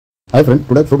Hi friend,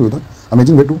 today I show you the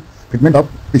amazing way to fitment of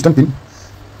piston pin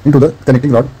into the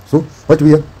connecting rod. So first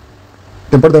we have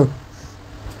tempered the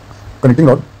connecting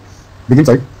rod begin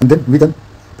side, and then we can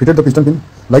fit the piston pin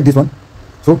like this one.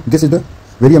 So this is the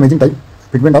very amazing type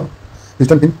fitment of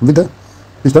piston pin with the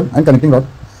piston and connecting rod.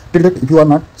 Till that, if you are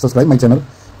not subscribed my channel,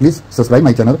 please subscribe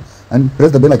my channel and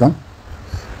press the bell icon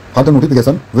for the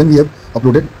notification when we have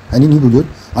uploaded any new video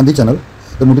on the channel.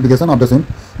 The notification of the same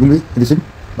will be received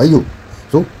by you.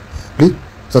 So please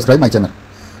subscribe my channel.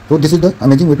 So this is the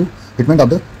amazing way to fitment of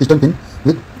the piston pin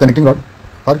with connecting rod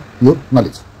for your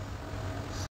knowledge.